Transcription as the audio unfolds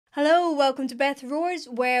Hello, welcome to Beth Roars,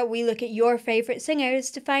 where we look at your favourite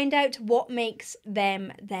singers to find out what makes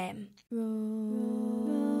them them.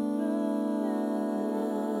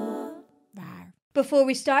 Before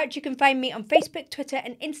we start, you can find me on Facebook, Twitter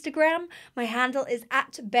and Instagram. My handle is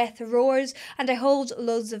 @BethRoars and I hold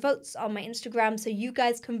loads of votes on my Instagram so you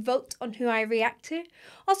guys can vote on who I react to.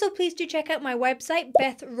 Also, please do check out my website,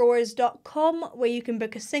 bethroars.com, where you can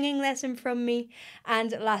book a singing lesson from me.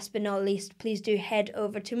 And last but not least, please do head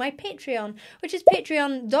over to my Patreon, which is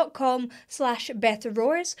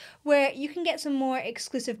patreon.com/BethRoars, where you can get some more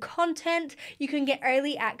exclusive content, you can get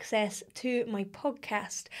early access to my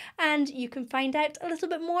podcast, and you can find out a little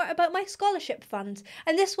bit more about my scholarship fund.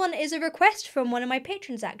 And this one is a request from one of my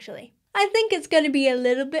patrons, actually. I think it's going to be a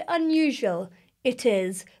little bit unusual. It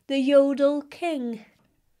is the Yodel King.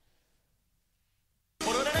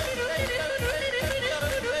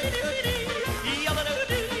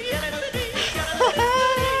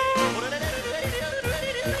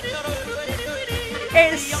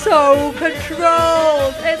 It's so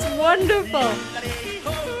controlled. It's wonderful.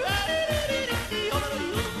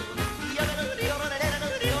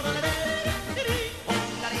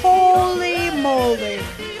 Holy moly.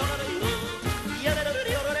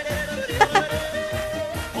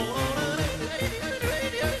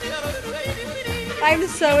 I'm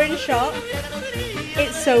so in shock.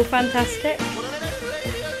 It's so fantastic.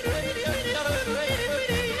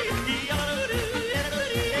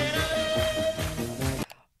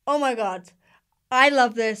 Oh my god. I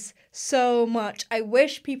love this so much. I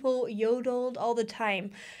wish people yodeled all the time.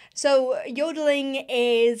 So yodeling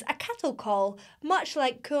is a cattle call, much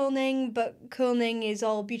like crooning, but crooning is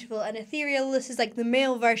all beautiful and ethereal. This is like the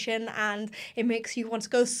male version and it makes you want to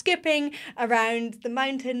go skipping around the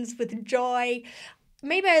mountains with joy.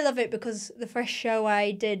 Maybe I love it because the first show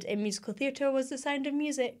I did in musical theatre was The Sound of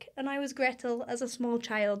Music and I was Gretel as a small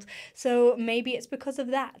child, so maybe it's because of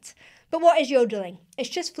that. But what is yodeling? It's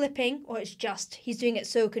just flipping, or he's doing it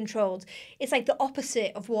so controlled. It's like the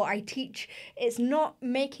opposite of what I teach. It's not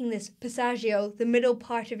making this passaggio, the middle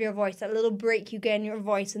part of your voice, that little break you get in your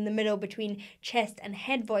voice in the middle between chest and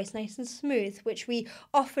head voice, nice and smooth, which we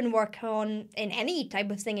often work on in any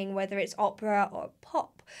type of singing, whether it's opera or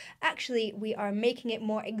pop. Actually, we are making it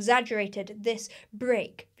more exaggerated, this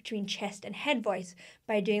break between chest and head voice,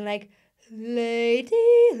 by doing like, lady,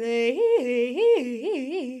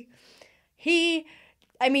 lady.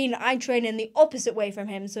 I'm training the opposite way from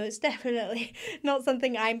him, so it's definitely not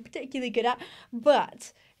something I'm particularly good at,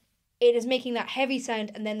 but it is making that heavy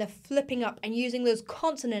sound and then the flipping up and using those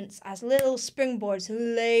consonants as little springboards.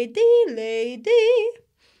 Lady, lady.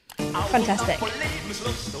 Fantastic.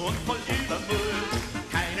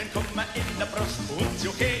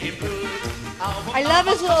 I love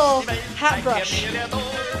his little hat brush.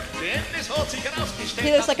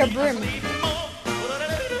 He looks like a broom.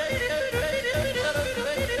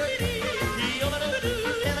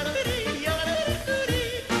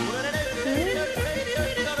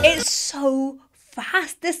 It's so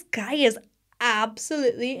fast. This guy is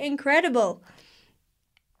absolutely incredible.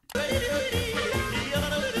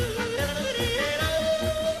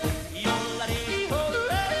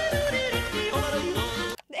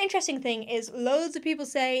 The interesting thing is loads of people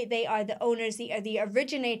say they are the owners, they are the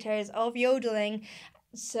originators of yodeling.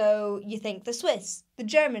 So you think the Swiss, the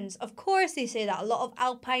Germans, of course they say that, a lot of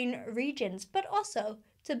alpine regions, but also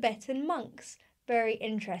Tibetan monks. Very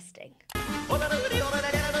interesting.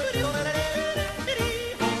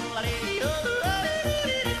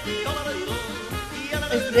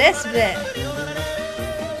 Is this bit?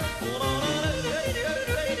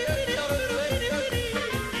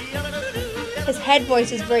 His head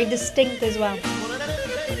voice is very distinct as well.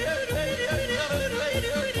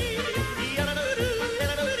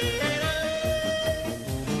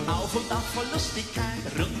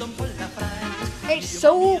 It's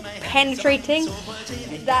so penetrating.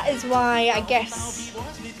 That is why I guess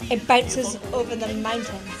it bounces over the mountains.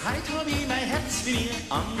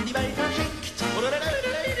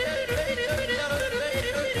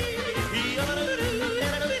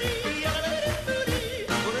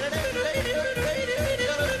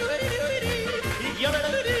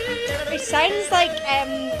 It sounds like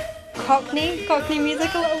Cockney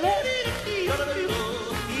music a little bit.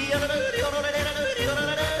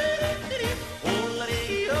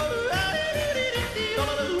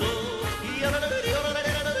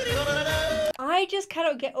 I just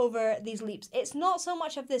cannot get over these leaps. It's not so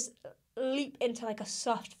much of this leap into like a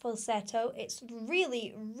soft falsetto. It's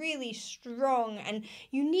really, really strong, and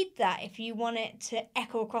you need that if you want it to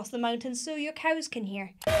echo across the mountains so your cows can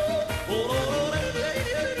hear.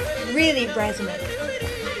 Really resonant.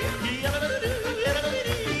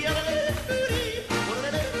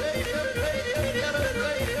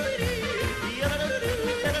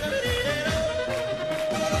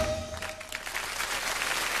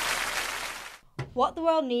 What the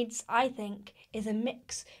world needs, I think, is a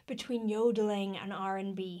mix between yodeling and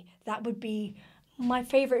R&B. That would be my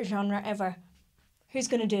favourite genre ever. Who's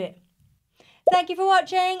going to do it? Thank you for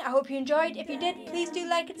watching. I hope you enjoyed. If you did, please do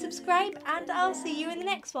like and subscribe, and I'll see you in the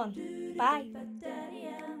next one. Bye.